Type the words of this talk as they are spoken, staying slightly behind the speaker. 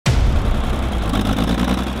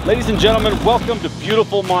Ladies and gentlemen, welcome to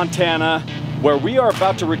beautiful Montana, where we are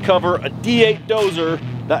about to recover a D8 Dozer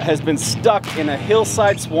that has been stuck in a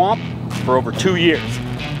hillside swamp for over 2 years.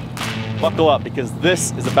 Buckle up, because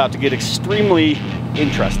this is about to get extremely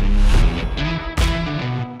interesting.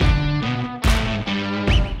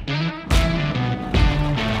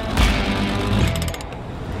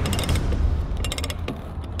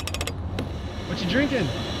 What you drinking?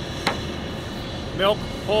 Milk,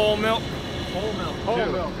 whole milk. Whole milk. Whole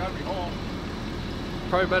milk, gotta be whole.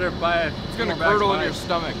 Probably better buy it. It's gonna curdle in your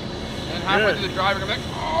stomach. And halfway through the drive, you're gonna be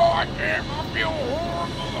like, oh, I can't, I feel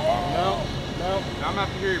horrible. No, no. Now I'm gonna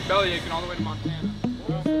have to hear your belly aching all the way to Montana.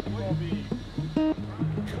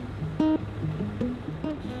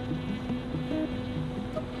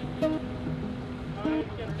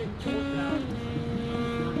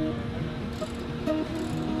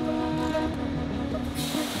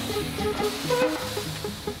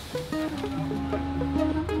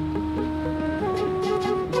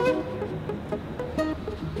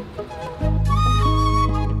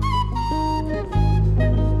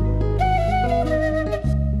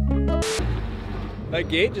 That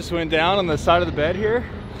gate just went down on the side of the bed here.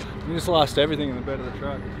 We just lost everything in the bed of the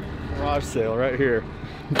truck. Garage sale right here.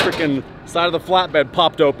 Freaking side of the flatbed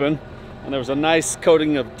popped open, and there was a nice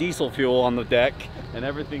coating of diesel fuel on the deck, and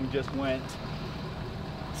everything just went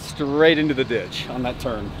straight into the ditch on that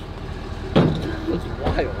turn. It's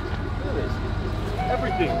wild. Look at this.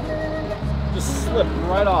 Everything just slipped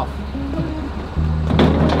right off.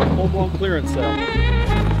 Full-blown clearance sale.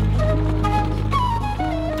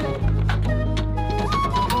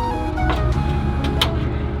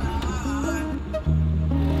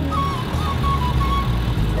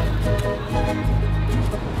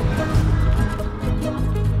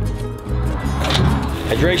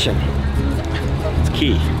 Hydration, it's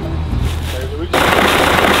key.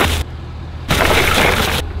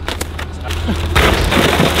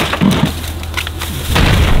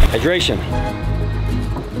 Hydration.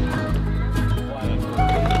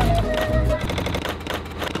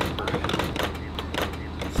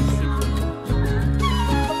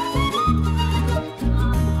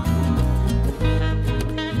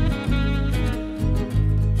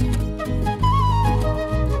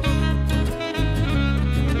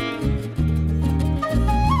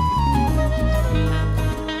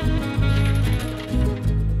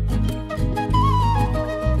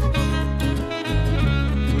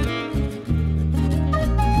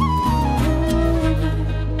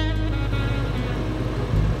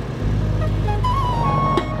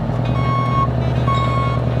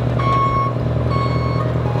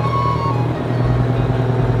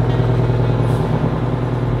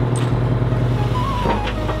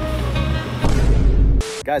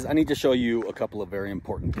 Guys, I need to show you a couple of very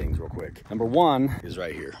important things real quick. Number one is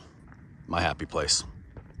right here, my happy place.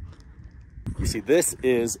 You see, this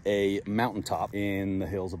is a mountaintop in the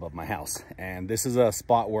hills above my house. And this is a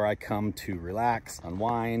spot where I come to relax,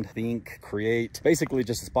 unwind, think, create. Basically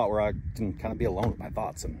just a spot where I can kind of be alone with my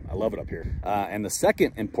thoughts, and I love it up here. And the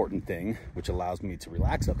second important thing, which allows me to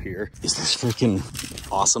relax up here, is this freaking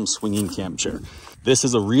awesome swinging camp chair. This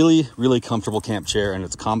is a really, really comfortable camp chair, and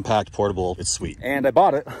it's compact, portable, it's sweet. And I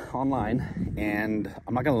bought it online, and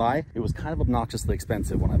I'm not gonna lie, it was kind of obnoxiously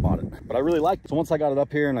expensive when I bought it, but I really liked it. So once I got it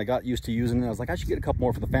up here and I got used to using it, I was like, I should get a couple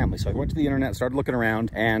more for the family. So I went to the internet, started looking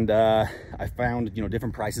around, and I found, you know,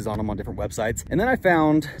 different prices on them on different websites. And then I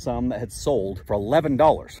found some that had sold for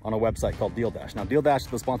 $11 on a website called Dieseldave. Now, Dieseldave is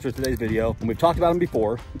the sponsor of today's video, and we've talked about them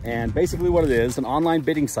before. And basically what it is, an online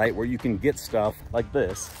bidding site where you can get stuff like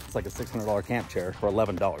this. It's like a $600 camp chair for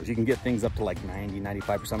 $11. You can get things up to like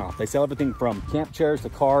 90–95% off. They sell everything from camp chairs to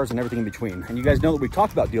cars and everything in between. And you guys know that we've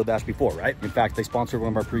talked about Dieseldave before, right? In fact, they sponsored one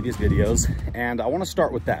of our previous videos, and I want to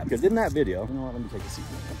start with that, because in that video, you know what, let me take a seat.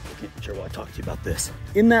 I can't be sure while I talk to you about this.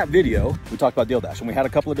 In that video, we talked about Dieseldave, and we had a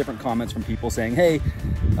couple of different comments from people saying, hey,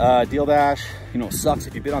 Dieseldave, you know, sucks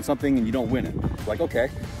if you bid on something and you don't win it. Like, okay.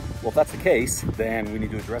 Well, if that's the case, then we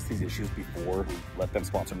need to address these issues before we let them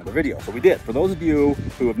sponsor another video. So we did. For those of you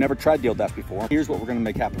who have never tried Dieseldave before, here's what we're gonna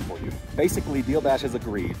make happen for you. Basically, Dieseldave has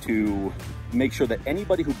agreed to make sure that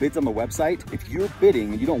anybody who bids on the website, if you're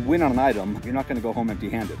bidding and you don't win on an item, you're not gonna go home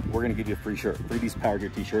empty-handed. We're gonna give you a free shirt, freebies Power Gear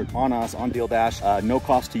t-shirt on us, on Dieseldave, no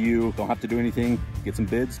cost to you, don't have to do anything. Get some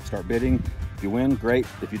bids, start bidding. If you win, great.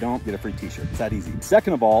 If you don't, get a free t-shirt. It's that easy.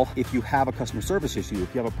 Second of all, if you have a customer service issue,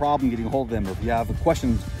 if you have a problem getting a hold of them, or if you have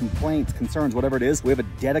questions, complaints, concerns, whatever it is, we have a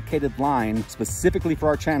dedicated line specifically for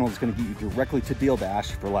our channel that's going to get you directly to Deal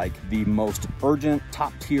Dash for like the most urgent,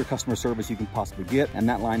 top tier customer service you can possibly get. And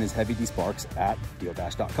that line is Heavydsparks at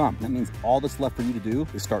dealdash.com. That means all that's left for you to do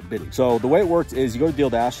is start bidding. So the way it works is you go to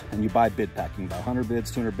Deal Dash and you buy bid pack. You can buy 100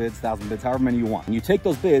 bids, 200 bids, 1,000 bids, however many you want. And you take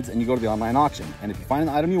those bids and you go to the online auction. And if you find an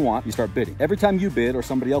item you want, you start bidding. Every time you bid or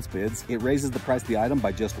somebody else bids, it raises the price of the item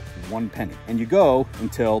by just 1 penny. And you go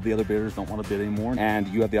until the other bidders don't want to bid anymore. And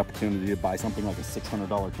you have the opportunity to buy something like a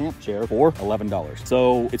 $600 camp chair for $11.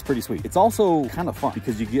 So it's pretty sweet. It's also kind of fun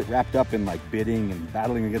because you get wrapped up in like bidding and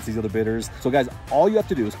battling against these other bidders. So guys, all you have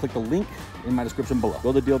to do is click the link in my description below.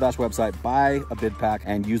 Go to the Deal Dash website, buy a bid pack,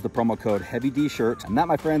 and use the promo code HEAVYDShirt. And that,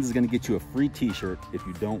 my friends, is going to get you a free t-shirt if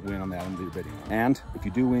you don't win on the item that you're bidding on. And if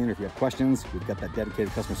you do win, or if you have questions, we've got that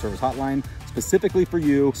dedicated customer service hotline specifically for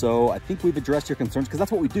you. So I think we've addressed your concerns because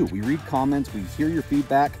that's what we do. We read comments, we hear your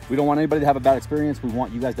feedback. We don't want anybody to have a bad experience. We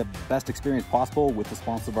want you guys to have the best experience possible with the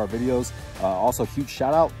sponsor of our videos. Also, huge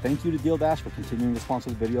shout out. Thank you to Deal Dash for continuing to sponsor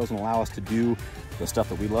the videos and allow us to do the stuff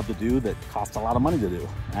that we love to do that costs a lot of money to do.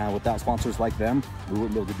 And without sponsors like them, we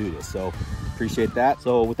wouldn't be able to do this. So appreciate that.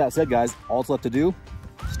 So with that said, guys, all it's left to do,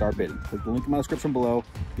 start bidding. Click the link in my description below,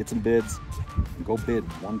 get some bids, and go bid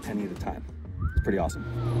 1 penny at a time. It's pretty awesome.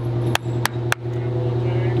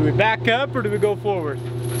 Do we back up or do we go forward? We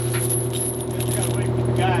gotta wait for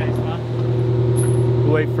the guys, huh?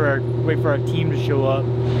 Wait for our team to show up.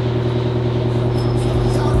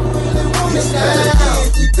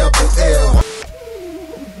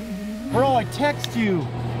 Bro, I text you.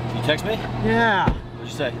 You text me? Yeah. What'd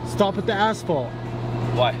you say? Stop at the asphalt.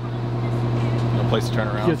 Why? No place to turn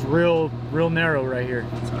around. It's real narrow right here.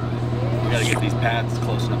 That's all right. We gotta get these paths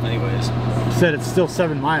close enough anyways. Said it's still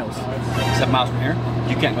 7 miles. 7 miles from here?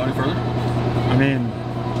 You can't go any further? I mean,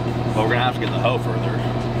 well, we're gonna have to get the hoe further.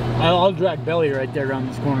 I'll drag Belly right there around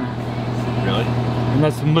this corner. Really?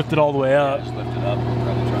 Unless I'm lifted all the way up. Yeah, just lift it up,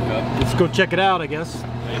 grab the truck up. Let's go check it out, I guess.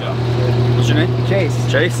 There you go. What's your name?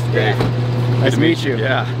 Chase. Chase? Yeah. Nice to meet you.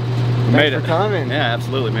 Yeah. Thanks Made it. for coming. Yeah,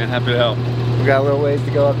 absolutely, man. Happy to help. We got a little ways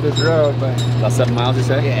to go up this road, but About 7 miles, you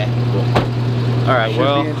say? yeah. Cool. All right, Should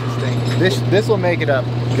well. be interesting. This will make it up.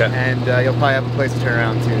 Okay. And you'll probably have a place to turn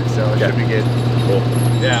around too, so it should be good. Cool.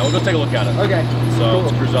 Yeah, we'll go take a look at it. Okay. So Cool.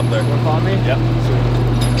 let's cruise up there. You wanna follow me? Yep.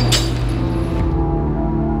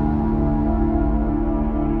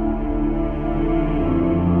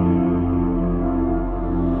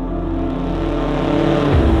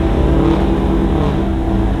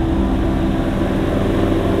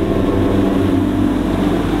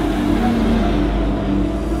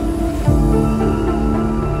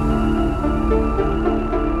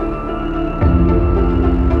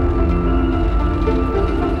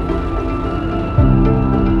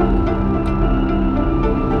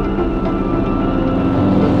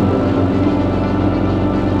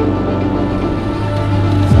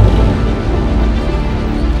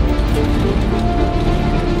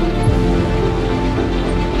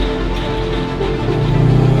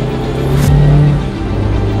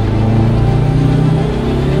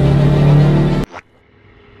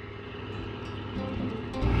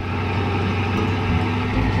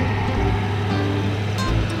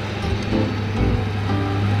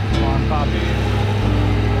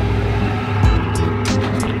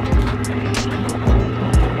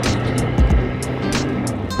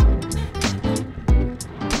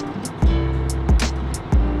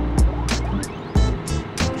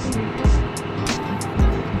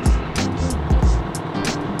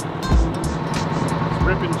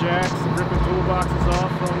 Ripping jacks, ripping toolboxes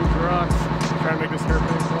off from these rocks, trying to make this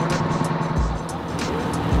hairpin corner.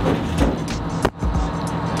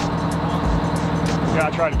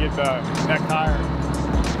 Gotta try to get the neck higher.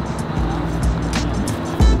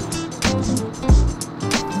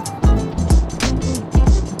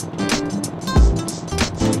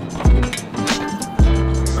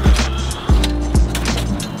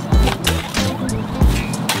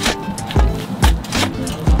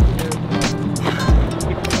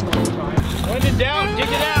 When in doubt, dig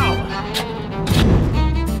it out.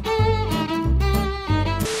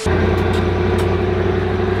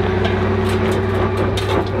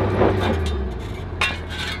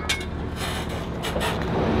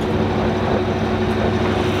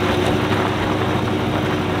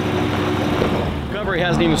 Recovery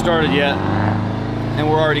hasn't even started yet, and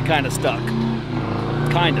we're already kind of stuck.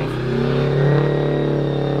 Kind of.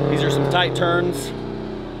 These are some tight turns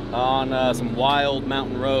on some wild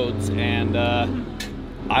mountain roads, and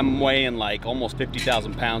I'm weighing like almost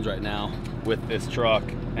 50,000 pounds right now, with this truck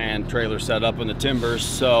and trailer set up in the timbers.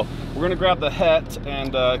 So we're gonna grab the het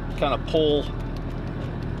and kind of pull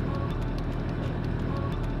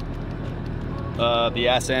the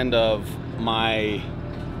ass end of my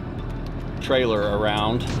trailer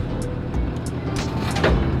around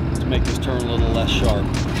to make this turn a little less sharp.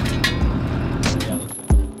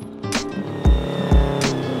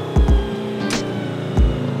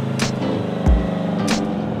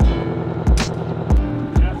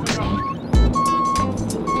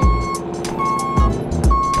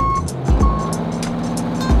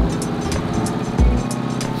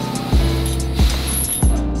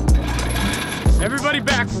 Everybody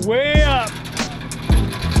back way up.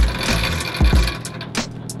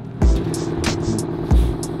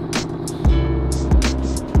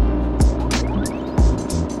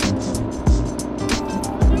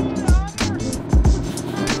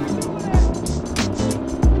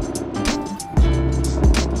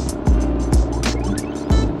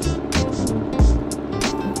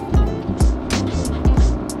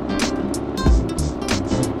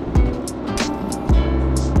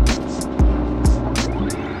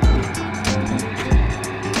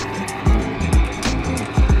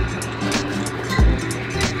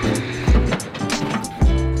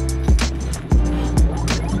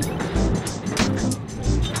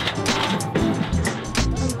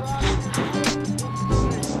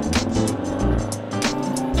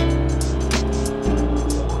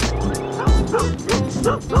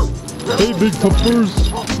 Hey, big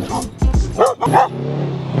puppers.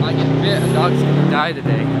 I get bit, a dog's gonna die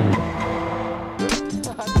today.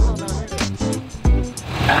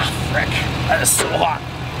 Ah, frick. That is so hot.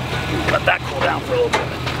 Let that cool down for a little bit.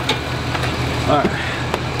 Alright.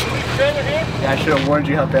 Yeah, I should have warned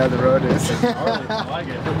you how bad the road is. I like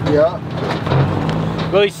it.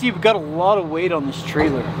 Yeah. Well, you see, we've got a lot of weight on this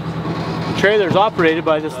trailer. The trailer's operated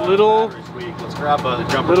by this little Let's grab the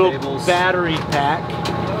jumper little tables. battery pack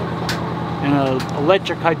and an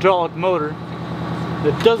electric hydraulic motor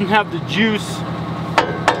that doesn't have the juice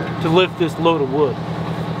to lift this load of wood.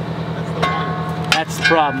 That's the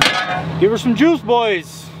problem. Give her some juice,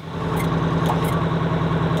 boys.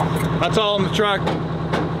 That's all in the truck. Come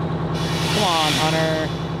on, Hunter.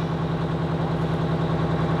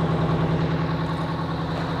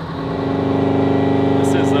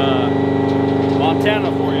 This is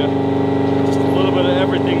Montana for you. Just a little bit of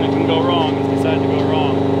everything that can go wrong has decided to go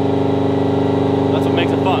wrong. That's what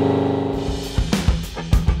makes it fun.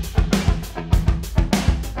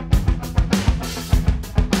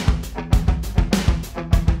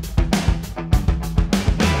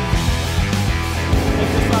 Take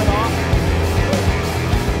this side off.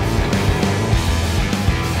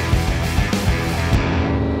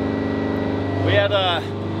 We had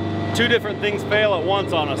two different things fail at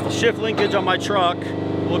once on us. The shift linkage on my truck,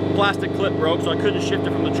 the plastic clip broke, so I couldn't shift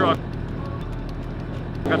it from the truck.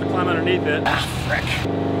 I have to climb underneath it. Ah, frick.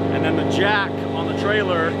 And then the jack on the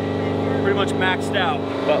trailer pretty much maxed out,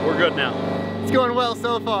 but we're good now. It's going well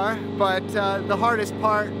so far, but the hardest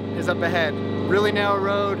part is up ahead. Really narrow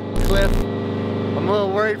road, cliff. I'm a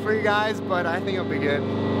little worried for you guys, but I think it'll be good.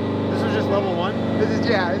 This is just level 1? This is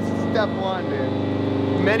step 1,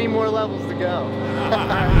 dude. Many more levels to go.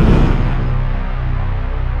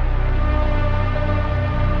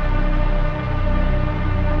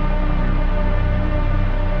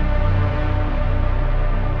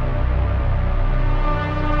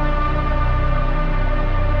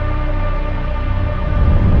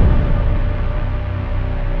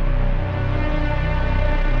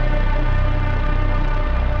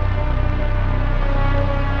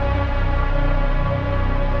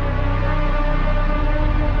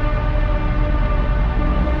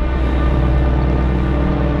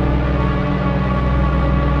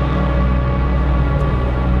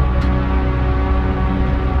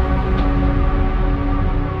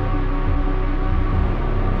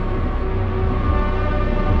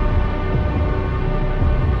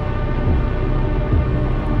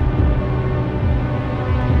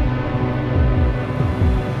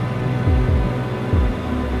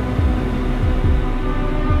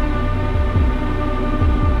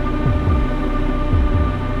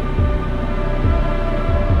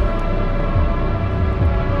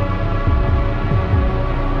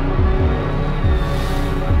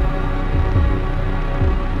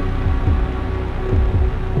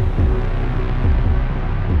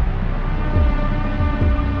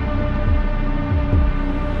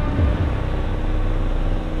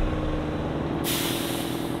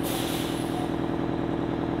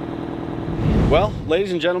 Well,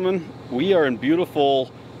 ladies and gentlemen, we are in beautiful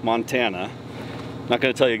Montana. Not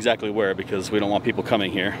going to tell you exactly where because we don't want people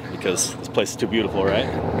coming here because this place is too beautiful, right?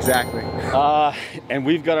 Exactly. And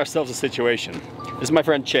we've got ourselves a situation. This is my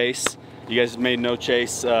friend Chase. You guys may know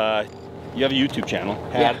Chase. You have a YouTube channel.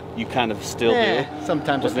 Yeah. You kind of still do.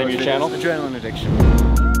 Sometimes. What's the name of your channel? Adrenaline Addiction.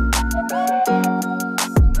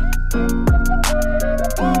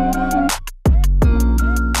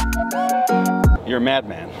 You're a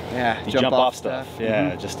madman. Yeah, You jump off stuff.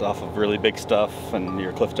 Yeah, just off of really big stuff, and you're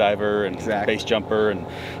a cliff diver and base jumper. And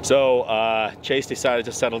so Chase decided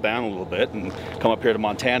to settle down a little bit and come up here to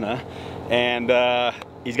Montana. And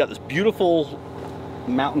he's got this beautiful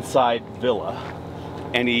mountainside villa,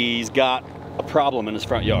 and he's got a problem in his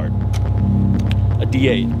front yard. A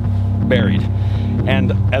D8 buried.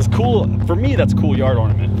 And as cool, for me, that's a cool yard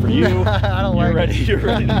ornament. For you, I don't like it. You're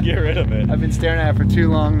ready to get rid of it. I've been staring at it for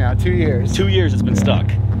too long now, 2 years. 2 years it's been stuck.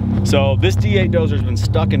 So this D8 Dozer's been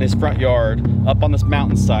stuck in his front yard up on this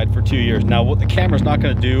mountainside for 2 years. Now what the camera's not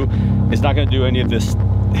gonna do is not gonna do any of this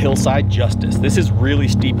hillside justice. This is really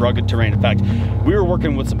steep, rugged terrain. In fact, we were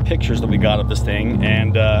working with some pictures that we got of this thing,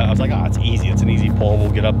 and I was like, oh, it's easy. It's an easy pull.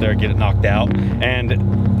 We'll get up there, get it knocked out. And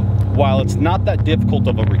while it's not that difficult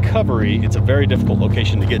of a recovery, it's a very difficult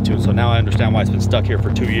location to get to. So now I understand why it's been stuck here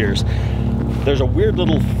for 2 years. There's a weird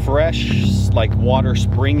little fresh, like water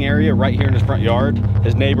spring area right here in his front yard.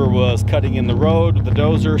 His neighbor was cutting in the road with the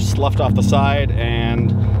dozer, sloughed off the side,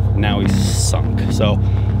 and now he's sunk. So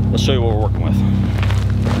let's show you what we're working with.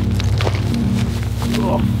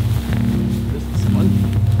 Oh, this is fun.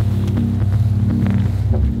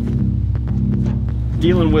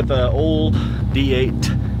 Dealing with an old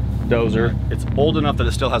D8 Dozer. It's old enough that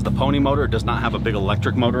it still has the pony motor. It does not have a big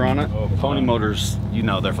electric motor on it. Pony motors, you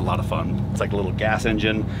know, they're for a lot of fun. It's like a little gas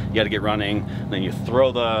engine. You got to get running. Then you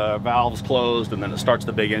throw the valves closed, and then it starts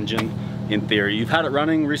the big engine. In theory, you've had it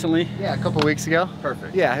running recently. Yeah, a couple weeks ago.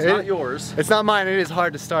 Perfect. Yeah, it's not yours. It's not mine. It is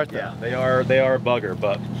hard to start though. Yeah, they are a bugger,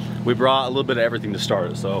 but we brought a little bit of everything to start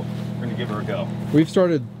it, so we're gonna give her a go. We've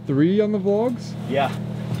started 3 on the vlogs. Yeah.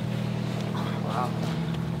 Wow.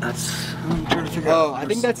 That's, I'm trying to figure out. Oh, I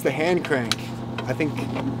think that's the hand crank. I think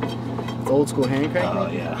it's old school hand crank. Oh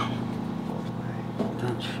yeah.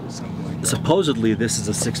 Supposedly this is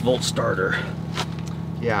a 6-volt starter.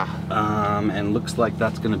 Yeah. And looks like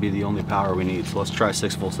that's gonna be the only power we need. So let's try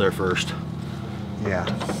 6 volts there first. Yeah.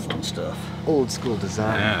 Fun stuff. Old school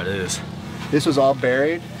design. Yeah, it is. This was all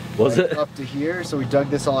buried. Was like, it? Up to here, so we dug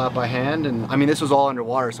this all out by hand, and I mean this was all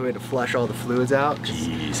underwater, so we had to flush all the fluids out.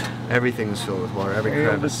 Jeez. Everything was filled with water, every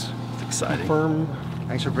crevice. It's exciting.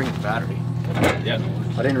 Thanks for bringing the battery. Yeah.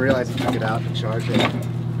 I didn't realize you took it out to charge it.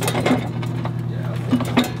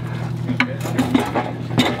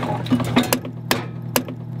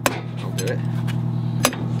 I'll do it.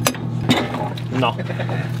 No.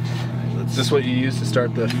 Is this what you use to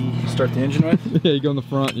start the engine with? Yeah, you go in the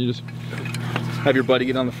front and you just have your buddy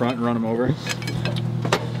get on the front and run him over.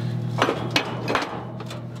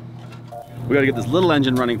 We gotta get this little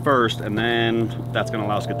engine running first, and then that's gonna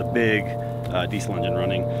allow us to get the big diesel engine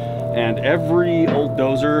running. And every old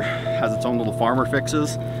Dozer has its own little farmer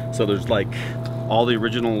fixes. So there's like all the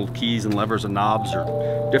original keys and levers and knobs are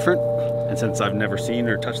different. And since I've never seen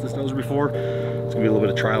or touched this Dozer before, it's gonna be a little bit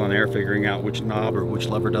of trial and error figuring out which knob or which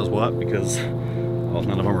lever does what, because well,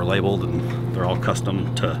 none of them are labeled and they're all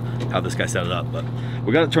custom to how this guy set it up. But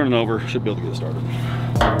we got it turning over, should be able to get it started.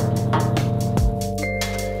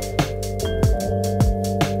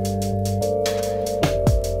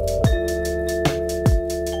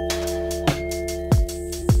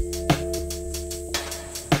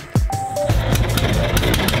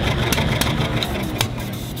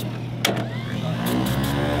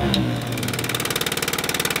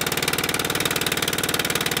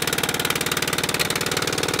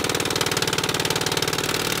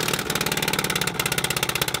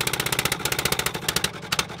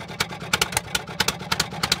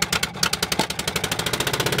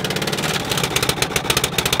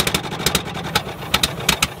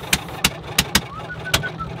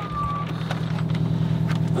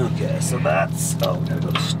 Okay, so that's, oh, we gotta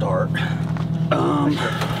go to start.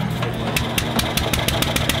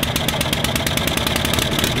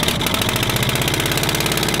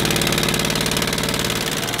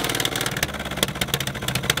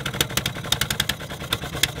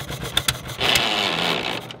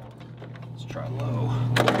 Let's try low.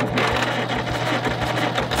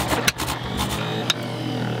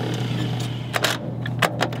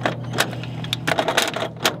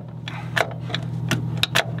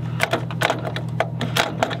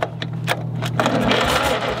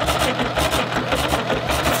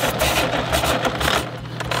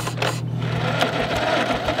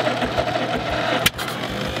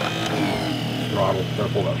 Trying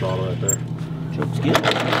to pull that throttle right there. Looks good.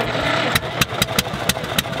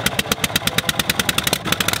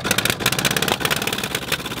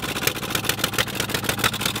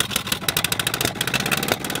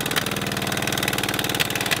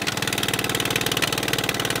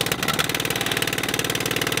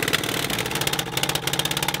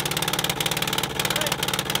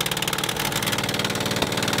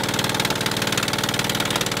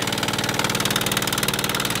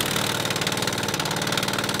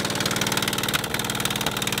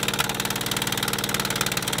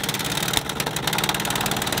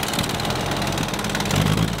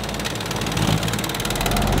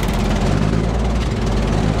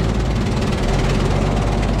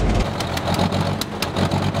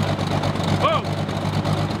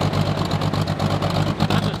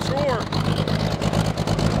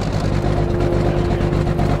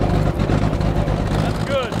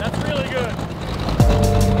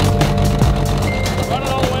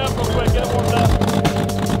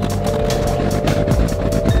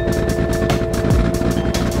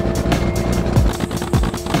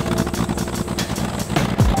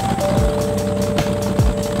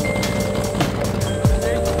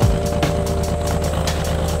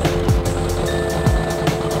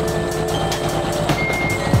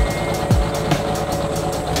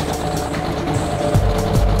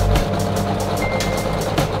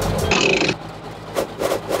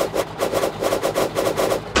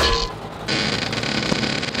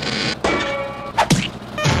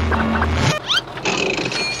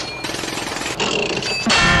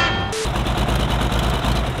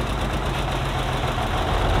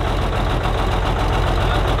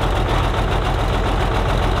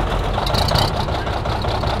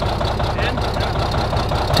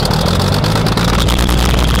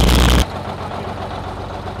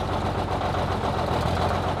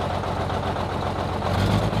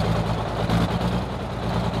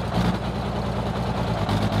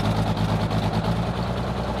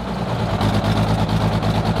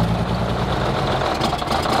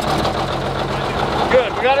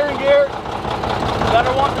 We got her in gear, got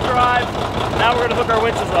her wanting to drive. Now we're gonna hook our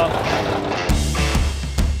winches up.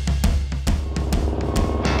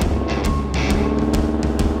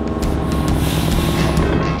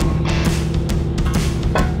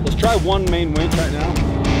 Let's try one main winch right now.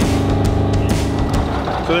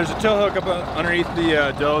 So there's a tow hook up underneath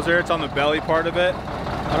the Dozer. It's on the belly part of it.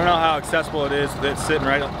 I don't know how accessible it is. It's sitting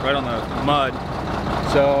right on the mud.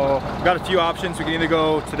 So we've got a few options. We can either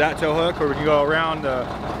go to that tow hook, or we can go around the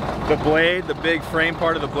blade, the big frame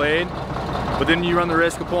part of the blade. But then you run the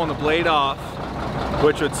risk of pulling the blade off,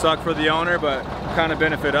 which would suck for the owner, but kind of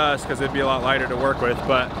benefit us because it'd be a lot lighter to work with.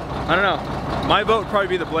 But I don't know. My vote would probably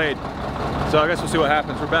be the blade. So I guess we'll see what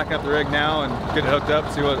happens. We're backing up the rig now and get it hooked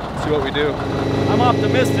up, see what we do. I'm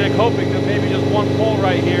optimistic, hoping that maybe just one pull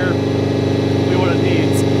right here will be what it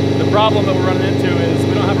needs. The problem that we're running into is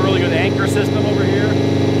we don't have a really good anchor system over here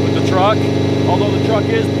with the truck. Although the truck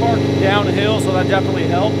is parked downhill, so that definitely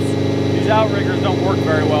helps. These outriggers don't work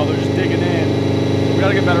very well. They're just digging in. We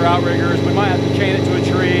gotta get better outriggers. We might have to chain it to a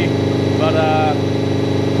tree, but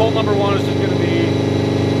pull number one is just gonna be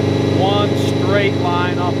one straight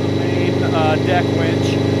line off the main deck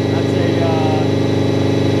winch. That's a,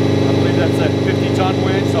 I believe that's a 50-ton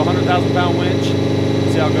winch, so 100,000-pound winch.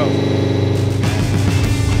 See how it goes.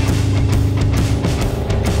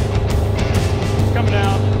 It's coming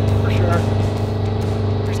down, for sure.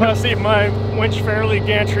 Just gotta see if my winch fairly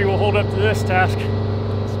gantry will hold up to this task.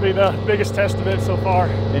 This will be the biggest test of it so far.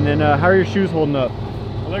 And then how are your shoes holding up?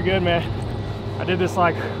 Well, they're good, man. I did this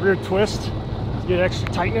like rear twist to get extra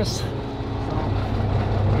tightness. So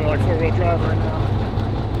I'm doing like 4-wheel drive right now.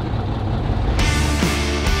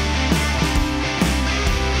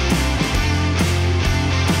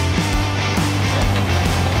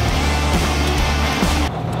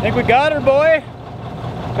 I think we got her, boy.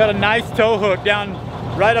 Got a nice tow hook down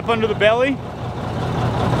right up under the belly. We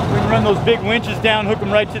can run those big winches down, hook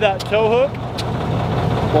them right to that tow hook.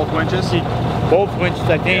 Both winches? Both winches,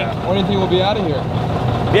 I think. Yeah. When do you think we'll be out of here?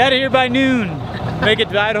 Be out of here by noon. Make it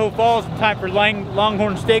to Idaho Falls in time for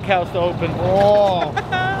Longhorn Steakhouse to open. Oh,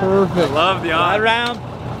 perfect. I love the odds. Right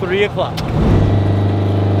around 3 o'clock.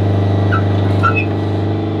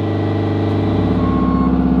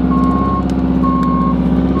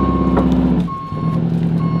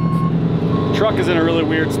 Truck is in a really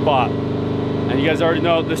weird spot, and you guys already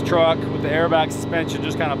know this truck with the airbag suspension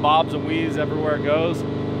just kind of bobs and weaves everywhere it goes.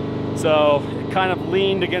 So it kind of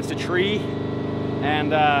leaned against a tree,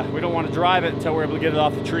 and we don't want to drive it until we're able to get it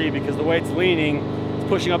off the tree, because the way it's leaning, it's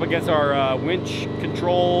pushing up against our winch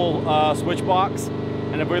control switch box,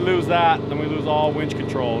 And if we lose that, then we lose all winch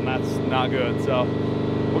control, and that's not good. So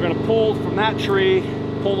we're gonna pull from that tree,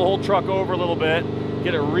 pull the whole truck over a little bit,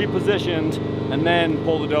 get it repositioned, and then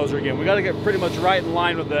pull the dozer again. We gotta get pretty much right in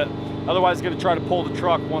line with it. Otherwise, it's gonna try to pull the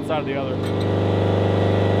truck one side or the other.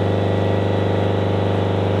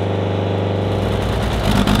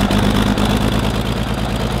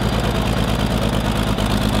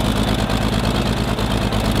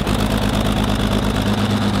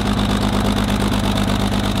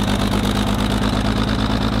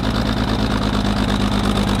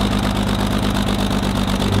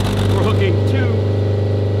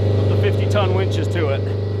 Winches to it.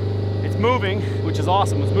 It's moving, which is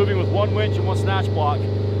awesome. It's moving with one winch and one snatch block.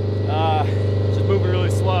 It's just moving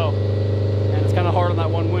really slow, and it's kind of hard on that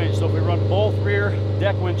one winch. So if we run both rear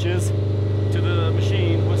deck winches to the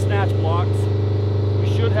machine with snatch blocks,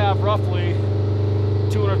 we should have roughly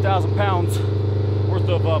 200,000 pounds worth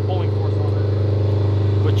of pulling force on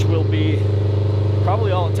it, which will be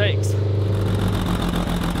probably all it takes.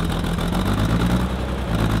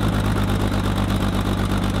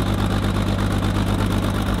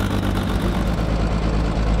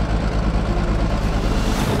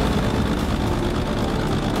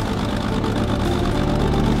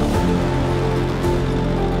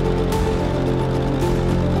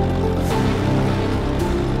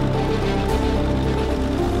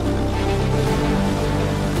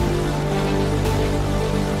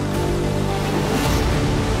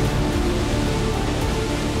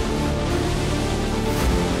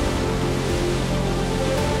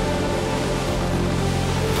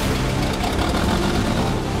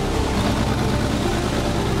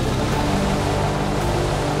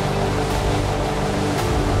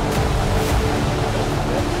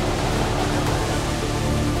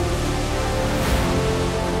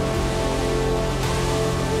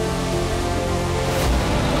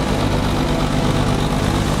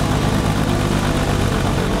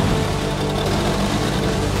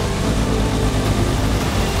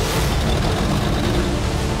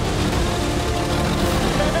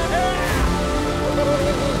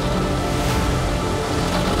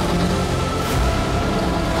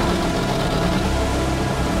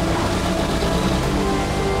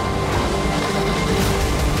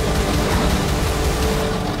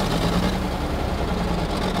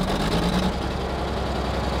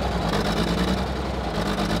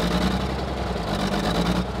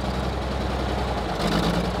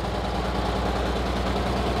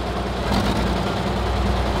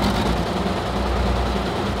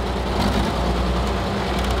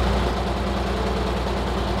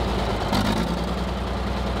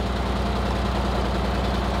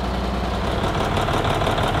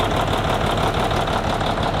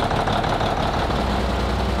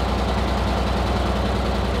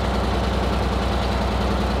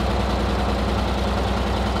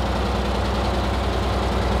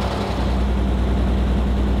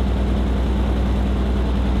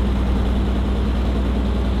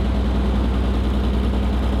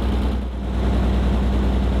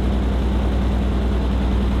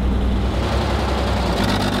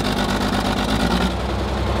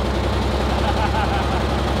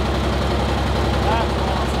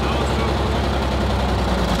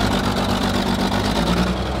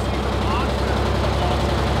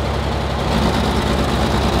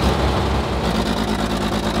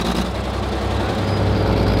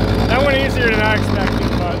 Easier than I expected,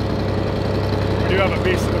 but we do have a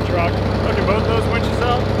beast of a truck. Looking both those winches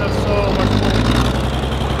out, that's so much fun.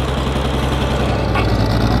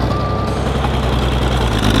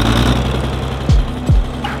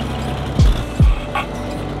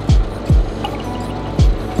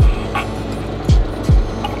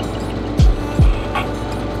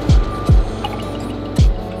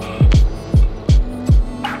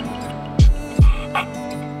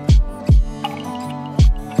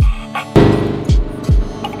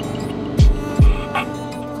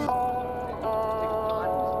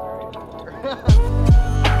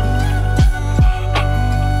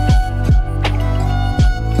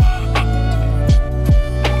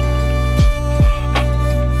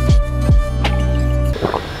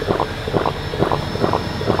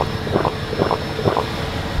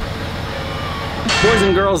 Boys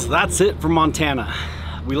and girls, that's it for Montana.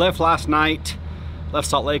 We left last night, left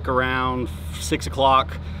Salt Lake around 6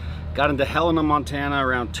 o'clock, got into Helena, Montana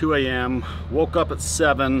around 2 a.m., woke up at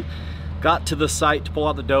 7, got to the site to pull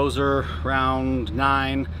out the dozer around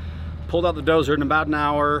 9, pulled out the dozer in about an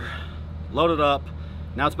hour, loaded up,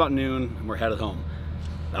 now it's about noon and we're headed home.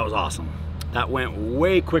 That was awesome. That went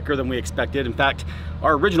way quicker than we expected. In fact,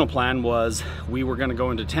 our original plan was we were gonna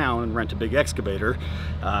go into town and rent a big excavator,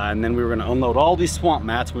 and then we were gonna unload all these swamp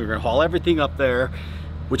mats. We were gonna haul everything up there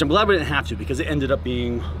which I'm glad we didn't have to because it ended up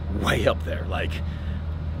being way up there. Like,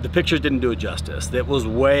 the pictures didn't do it justice. It was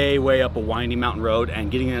way, way up a windy mountain road, and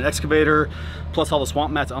getting in an excavator, plus all the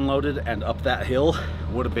swamp mats unloaded and up that hill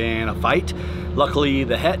would have been a fight. Luckily,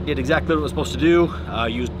 the Het did exactly what it was supposed to do.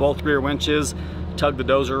 Used both rear winches, tugged the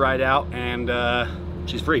dozer right out, and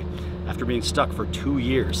she's free after being stuck for 2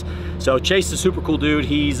 years. So Chase is a super cool dude.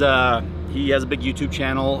 He has a big YouTube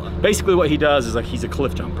channel. Basically what he does is, like, he's a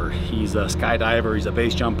cliff jumper. He's a skydiver, he's a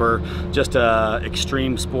base jumper, just a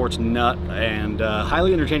extreme sports nut, and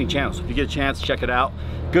highly entertaining channel. So if you get a chance, check it out.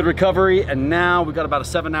 Good recovery, and now we've got about a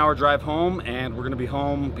 7-hour drive home, and we're gonna be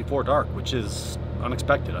home before dark, which is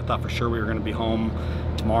unexpected. I thought for sure we were gonna be home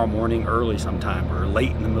tomorrow morning early sometime, or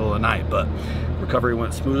late in the middle of the night, but recovery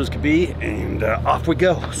went smooth as could be, and off we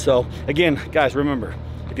go. So again, guys, remember,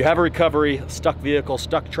 if you have a recovery, stuck vehicle,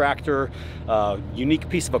 stuck tractor, unique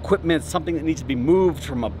piece of equipment, something that needs to be moved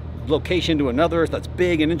from a location to another that's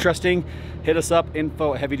big and interesting, hit us up,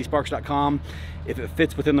 info@heavydsparks.com. If it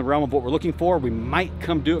fits within the realm of what we're looking for, we might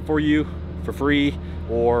come do it for you for free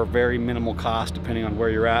or very minimal cost, depending on where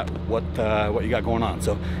you're at, what you got going on.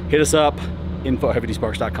 So hit us up,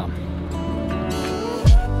 info@heavydsparks.com.